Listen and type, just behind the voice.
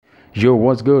Yo,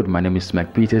 what's good? My name is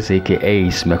Smack Peters, aka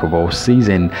Smack of All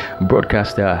Season,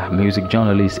 broadcaster, music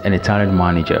journalist, and a talent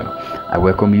manager. I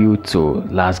welcome you to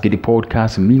Last Giddy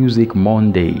Podcast Music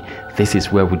Monday. This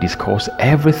is where we discuss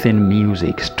everything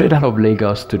music, straight out of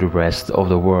Lagos to the rest of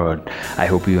the world. I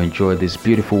hope you enjoy this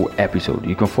beautiful episode.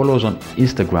 You can follow us on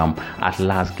Instagram at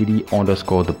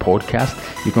LastGiddy_the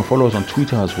podcast. You can follow us on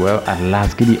Twitter as well at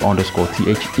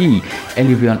LastGiddy_THE. And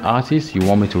if you're an artist, you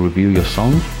want me to review your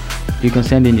song, you can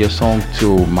send in your song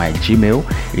to my Gmail.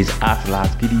 It's at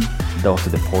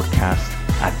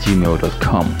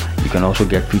lastgiddy.thepodcast@gmail.com. You can also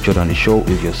get featured on the show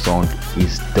if your song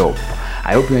is dope.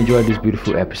 I hope you enjoyed this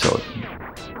beautiful episode.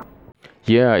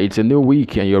 Yeah, it's a new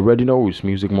week and you already know it's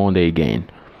Music Monday again.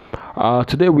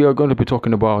 Today we are going to be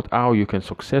talking about how you can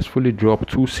successfully drop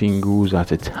 2 singles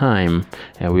at a time,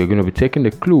 and we are going to be taking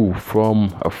the clue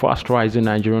from a fast rising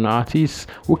Nigerian artist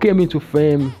who came into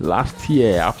fame last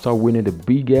year after winning the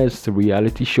biggest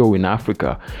reality show in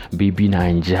Africa, BB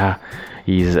Naija.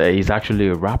 He's actually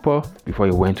a rapper before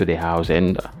he went to the house,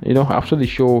 and after the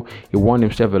show he won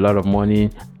himself a lot of money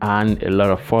and a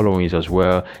lot of followings as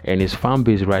well, and his fan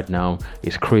base right now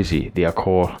is crazy. They are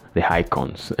called the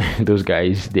Icons. Those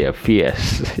guys, they are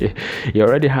fierce. He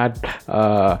already had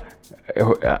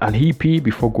an EP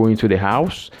before going to the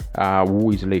house,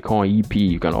 who is Laycon EP.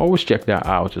 You can always check that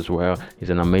out as well. It's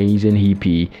an amazing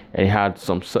EP, and he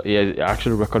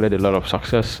actually recorded a lot of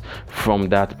success from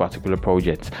that particular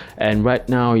project. And right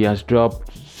now he has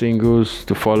dropped singles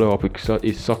to follow up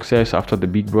his success after the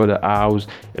Big Brother house.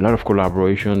 A lot of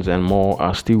collaborations and more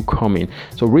are still coming.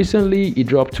 So recently he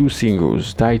dropped 2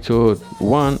 singles titled,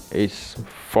 one is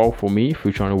Fall For Me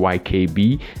featuring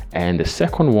YKB, and the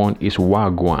second one is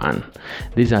Wagwan.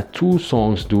 These are 2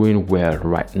 songs doing well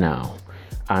right now,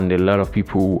 and a lot of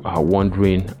people are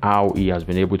wondering how he has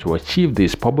been able to achieve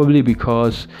this. Probably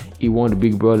because he won the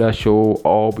Big Brother show,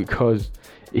 or because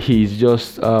he's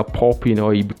just popping,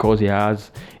 or because he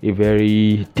has a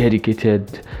very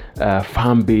dedicated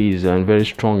fan base and very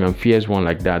strong and fierce one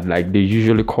like that. Like they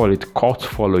usually call it cult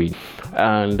following.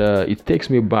 And it takes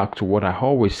me back to what I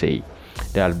always say,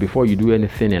 that before you do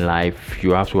anything in life,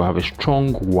 you have to have a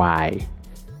strong why.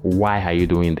 Why are you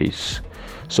doing this?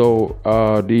 So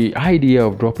the idea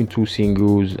of dropping 2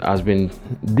 singles has been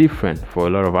different for a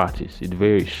lot of artists. It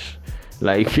varies.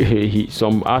 Like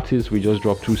some artists will just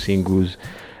drop 2 singles,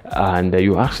 and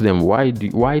you ask them why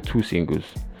 2 singles.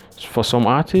 For some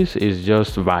artists, it's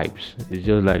just vibes. It's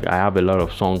just like, I have a lot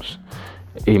of songs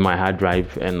in my hard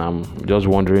drive, and I'm just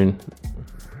wondering,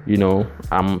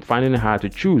 I'm finding it hard to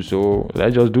choose, so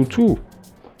let's just do 2.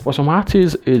 For some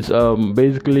artists, it's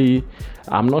basically,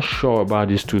 I'm not sure about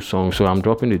these 2 songs, so I'm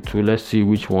dropping the 2. Let's see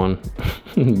which one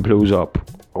blows up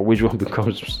or which one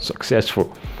becomes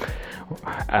successful.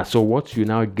 So what you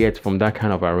now get from that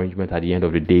kind of arrangement at the end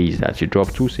of the day is that you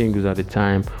drop 2 singles at a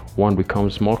time. One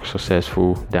becomes more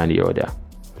successful than the other,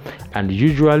 and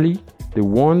usually the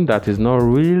one that is not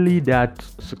really that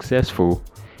successful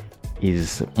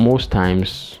is most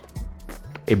times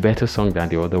a better song than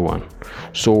the other one.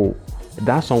 So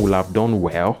that song will have done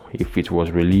well if it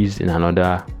was released in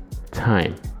another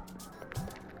time.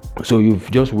 So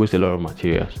you've just wasted a lot of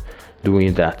materials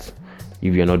doing that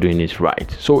if you're not doing it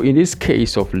right. So in this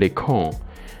case of Laycon,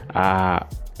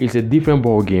 it's a different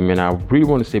ball game, and I really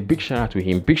want to say big shout out to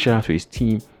him, big shout out to his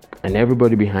team and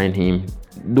everybody behind him.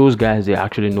 Those guys, they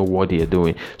actually know what they are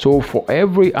doing. So for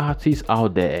every artist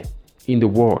out there in the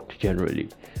world generally,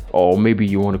 or maybe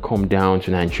you want to come down to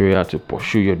Nigeria to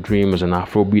pursue your dream as an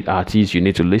Afrobeat artist, you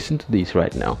need to listen to this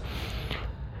right now.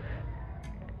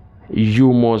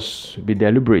 You must be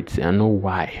deliberate and know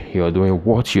why you're doing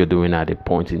what you're doing at a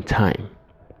point in time.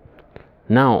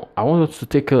 Now, I want us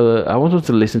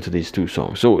to listen to these 2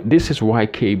 songs. So this is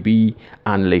YKB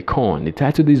and Laycon. The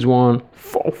title of this one,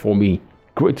 Fall For Me.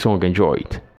 Great song, enjoy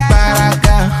it.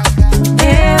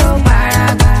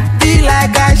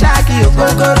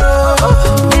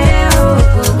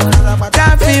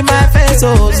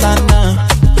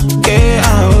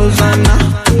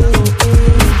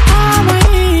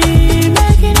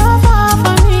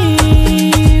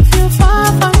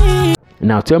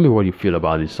 Now tell me what you feel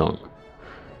about this song.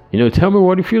 Tell me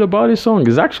what you feel about this song.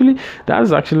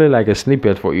 That's actually like a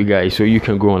snippet for you guys, so you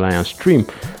can go online and stream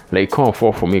Laycon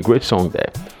Fall For Me. Great song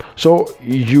there. So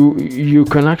you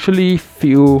can actually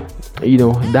feel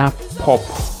that pop,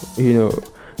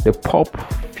 the pop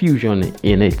fusion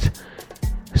in it.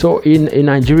 So in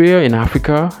Nigeria, in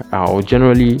Africa, or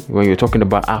generally when you're talking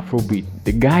about Afrobeat,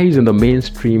 the guys in the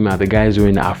mainstream are the guys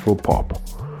doing Afro pop.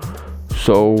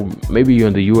 So maybe you're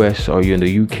in the US or you're in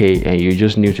the UK and you're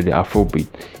just new to the Afrobeat.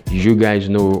 You guys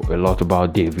know a lot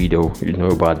about Davido, you know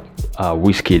about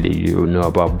Wizkid, you know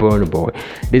about Burna Boy.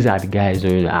 These are the guys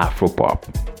doing the Afropop.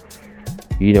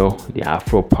 You know, the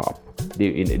Afropop.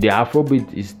 The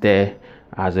Afrobeat is there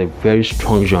as a very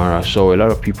strong genre. So a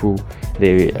lot of people,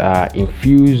 they are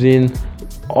infusing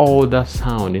all that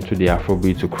sound into the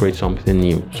Afrobeat to create something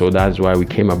new. So that's how we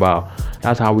came about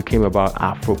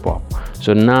Afropop.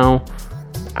 So now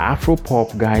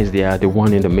Afropop guys, they are the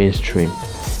one in the mainstream.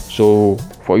 So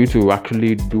for you to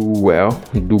actually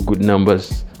do good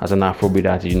numbers as an Afrobeat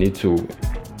artist, you need to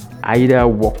either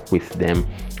work with them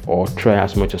or try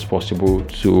as much as possible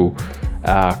to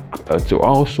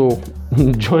also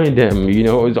join them. You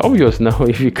know, it's obvious now.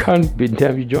 If you can't beat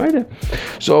them, you join them.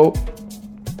 So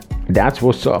that's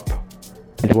what's up.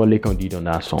 That's what Laycon did on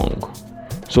that song.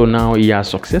 So now he has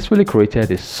successfully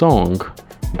created a song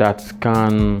that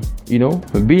can, you know,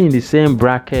 be in the same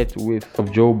bracket with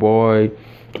Joe Boy,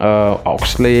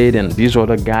 Oxlade, and these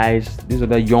other guys, these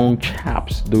other young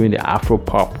chaps doing the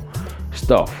Afropop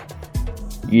stuff.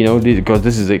 You know, because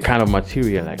this is a kind of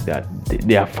material like that.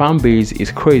 Their fan base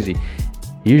is crazy.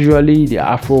 Usually the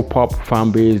Afropop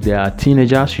fan base, they are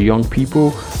teenagers, young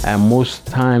people, and most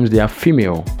times they are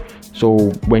female.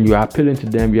 So when you are appealing to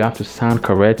them, you have to sound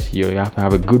correct, you have to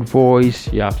have a good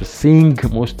voice, you have to sing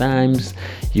most times,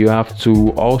 you have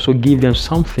to also give them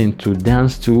something to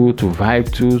dance to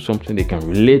vibe to, something they can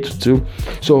relate to.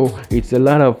 So it's a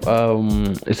lot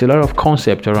of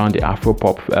concept around the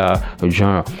Afropop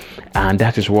genre, and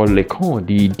that is what Laycon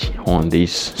did on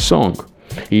this song.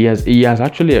 He has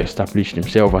actually established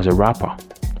himself as a rapper,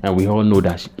 and we all know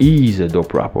that he is a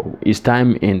dope rapper. His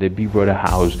time in the Big Brother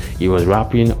house, he was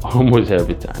rapping almost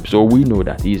every time, so we know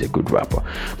that he's a good rapper.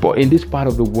 But in this part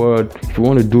of the world, if you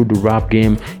want to do the rap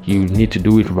game, you need to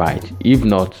do it right. If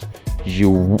not,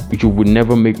 you would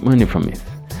never make money from it.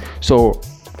 So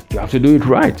you have to do it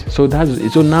right. So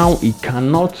now he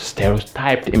cannot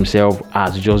stereotype himself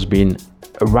as just being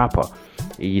a rapper.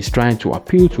 He is trying to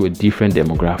appeal to a different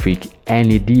demographic,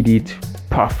 and he did it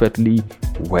perfectly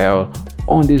well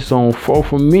on this song.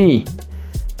 For me,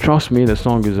 trust me, the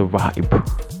song is a vibe.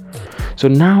 So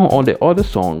now on the other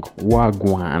song,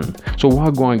 Wagwan. So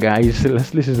Wagwan, guys,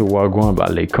 let's listen to Wagwan by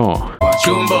Laycon.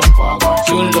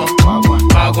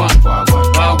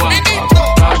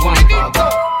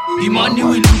 The money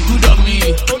will look good on me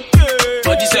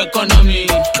for this economy.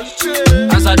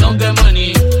 As I don't get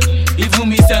money, even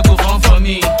me self go fun for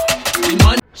me.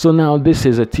 So now this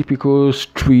is a typical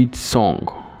street song.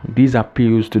 These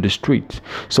appeals to the street.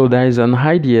 So there is an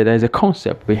idea, there is a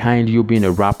concept behind you being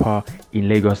a rapper in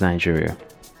Lagos, Nigeria.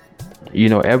 You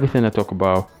know, everything I talk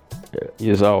about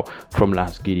is all from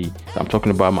Last Giddy. I'm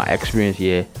talking about my experience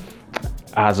here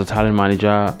as a talent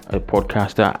manager, a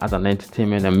podcaster, as an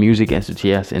entertainment and music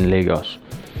enthusiast in Lagos.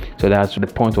 So that's the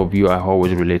point of view I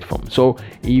always relate from. So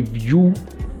if you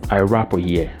are a rapper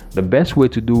here, the best way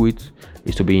to do it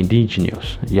is to be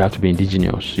indigenous. You have to be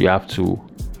indigenous. You have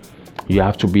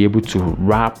to be able to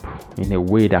rap in a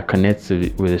way that connects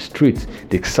with the street.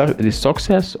 The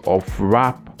success of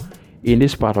rap in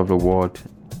this part of the world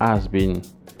has been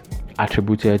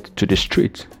attributed to the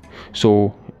street.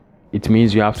 So it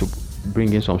means you have to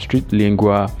bring in some street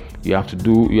lingua. You have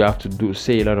to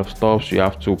say a lot of stuff. You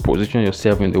have to position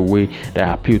yourself in the way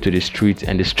that appeal to the street,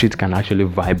 and the street can actually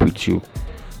vibe with you.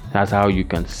 That's how you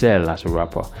can sell as a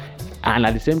rapper. And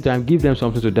at the same time, give them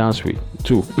something to dance with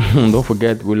too. Don't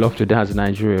forget, we love to dance in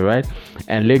Nigeria, right?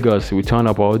 And Lagos, we turn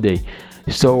up all day.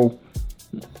 So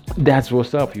that's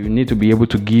what's up. You need to be able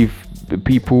to give the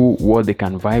people what they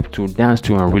can vibe to, dance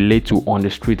to, and relate to on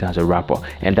the street as a rapper.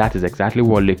 And that is exactly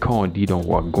what Laycon did on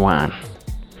Wagwan.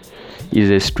 Is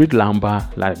a street lamba,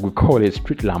 like we call it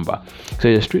street lamba. So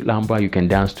a street lamba you can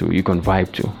dance to, you can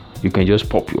vibe to, you can just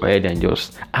pop your head and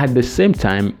just at the same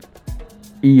time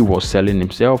he was selling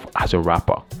himself as a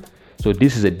rapper. So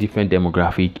this is a different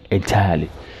demographic entirely.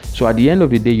 So at the end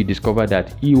of the day, you discover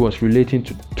that he was relating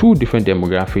to two different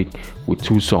demographics with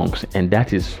two songs, and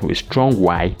that is a strong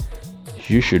why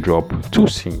you should drop two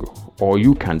singles, or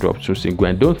you can drop two singles.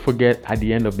 And don't forget, at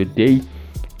the end of the day,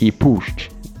 he pushed,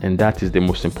 and that is the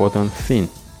most important thing.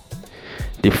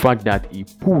 The fact that he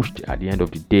pushed at the end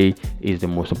of the day is the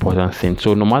most important thing.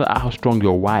 So no matter how strong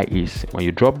your why is, when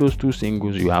you drop those two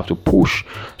singles, you have to push.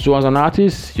 So as an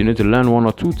artist, you need to learn one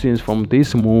or two things from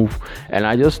this move. And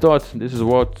I just thought this is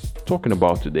what I'm talking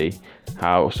about today.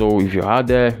 So if you're out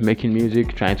there making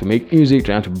music, trying to make music,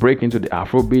 trying to break into the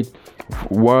Afrobeat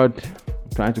world,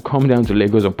 trying to come down to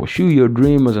Lagos and pursue your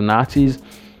dream as an artist,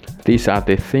 These are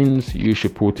the things you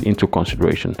should put into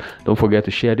consideration. Don't forget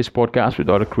to share this podcast with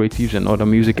other creatives and other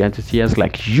music entities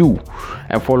like you,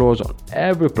 and follow us on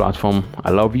every platform.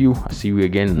 I love you. I'll see you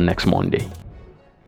again next Monday.